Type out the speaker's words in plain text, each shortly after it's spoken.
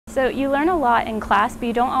So you learn a lot in class, but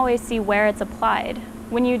you don't always see where it's applied.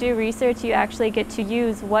 When you do research, you actually get to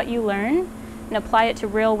use what you learn and apply it to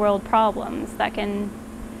real-world problems that can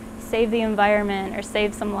save the environment or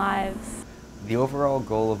save some lives. The overall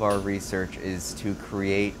goal of our research is to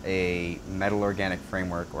create a metal-organic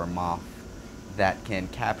framework, or MOF, that can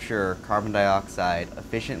capture carbon dioxide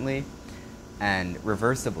efficiently and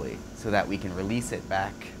reversibly so that we can release it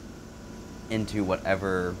back into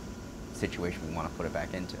whatever situation we want to put it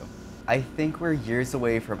back into. I think we're years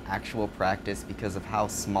away from actual practice because of how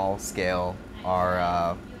small scale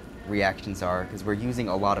our reactions are, because we're using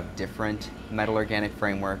a lot of different metal organic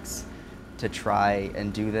frameworks to try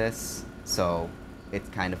and do this. So it's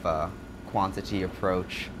kind of a quantity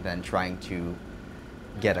approach than trying to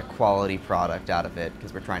get a quality product out of it,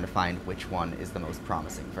 because we're trying to find which one is the most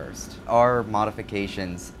promising first. Our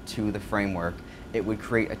modifications to the framework, it would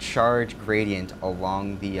create a charge gradient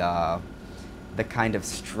along the kind of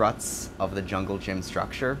struts of the jungle gym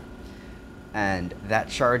structure, and that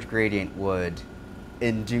charge gradient would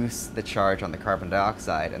induce the charge on the carbon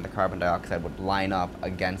dioxide, and the carbon dioxide would line up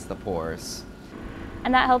against the pores.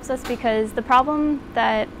 And that helps us because the problem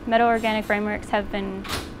that metal organic frameworks have been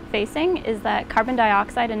facing is that carbon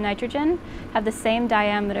dioxide and nitrogen have the same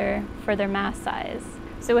diameter for their mass size.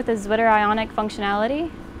 So with the Zwitter ionic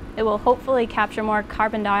functionality, it will hopefully capture more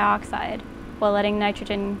carbon dioxide while letting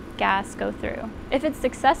nitrogen gas go through. If it's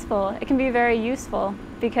successful, it can be very useful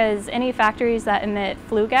because any factories that emit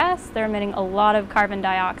flue gas, they're emitting a lot of carbon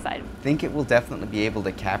dioxide. I think it will definitely be able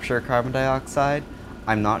to capture carbon dioxide.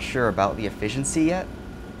 I'm not sure about the efficiency yet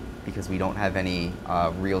because we don't have any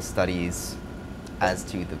real studies as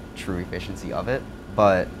to the true efficiency of it,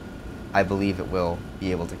 but I believe it will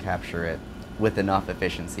be able to capture it with enough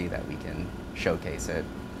efficiency that we can showcase it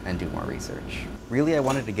and do more research. Really, I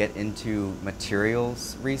wanted to get into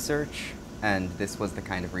materials research, and this was the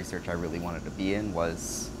kind of research I really wanted to be in,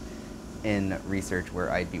 was in research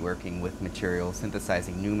where I'd be working with materials,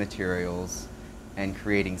 synthesizing new materials, and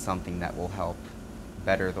creating something that will help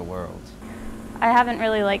better the world. I haven't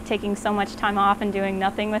really liked taking so much time off and doing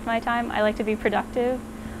nothing with my time. I like to be productive.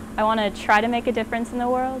 I want to try to make a difference in the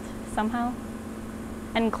world somehow.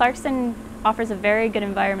 And Clarkson offers a very good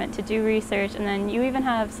environment to do research, and then you even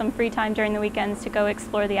have some free time during the weekends to go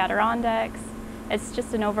explore the Adirondacks. It's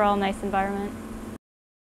just an overall nice environment.